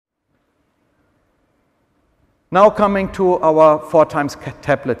Now coming to our 4x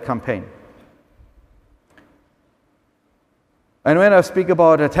tablet campaign. And when I speak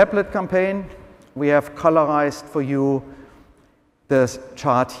about a tablet campaign, we have colorized for you this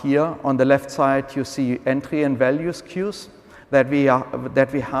chart here. On the left side, you see entry and value SKUs that we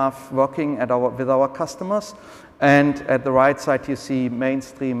have working with our customers. And at the right side, you see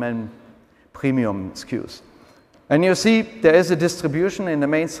mainstream and premium SKUs. And you see there is a distribution in the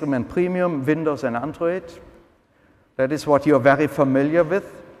mainstream and premium, Windows and Android. That is what you are very familiar with.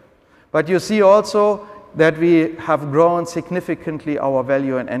 But you see also that we have grown significantly our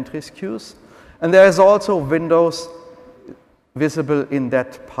value and entry SKUs. And there is also Windows visible in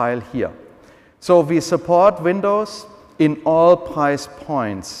that pile here. So we support Windows in all price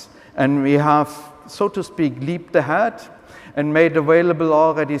points. And we have, so to speak, leaped ahead and made available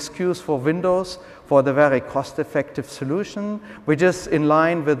already SKUs for Windows for the very cost-effective solution, which is in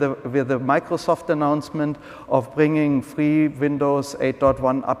line with the Microsoft announcement of bringing free Windows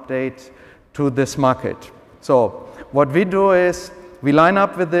 8.1 update to this market. So what we do is we line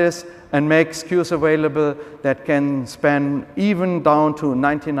up with this and make SKUs available that can span even down to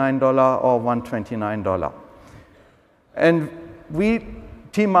 $99 or $129. And we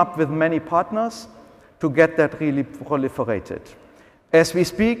team up with many partners to get that really proliferated. As we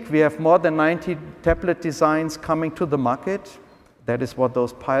speak, we have more than 90 tablet designs coming to the market. That is what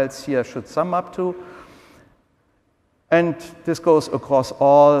those piles here should sum up to. And this goes across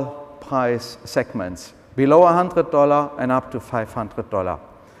all price segments, below $100 and up to $500.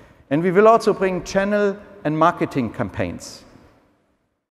 And we will also bring channel and marketing campaigns.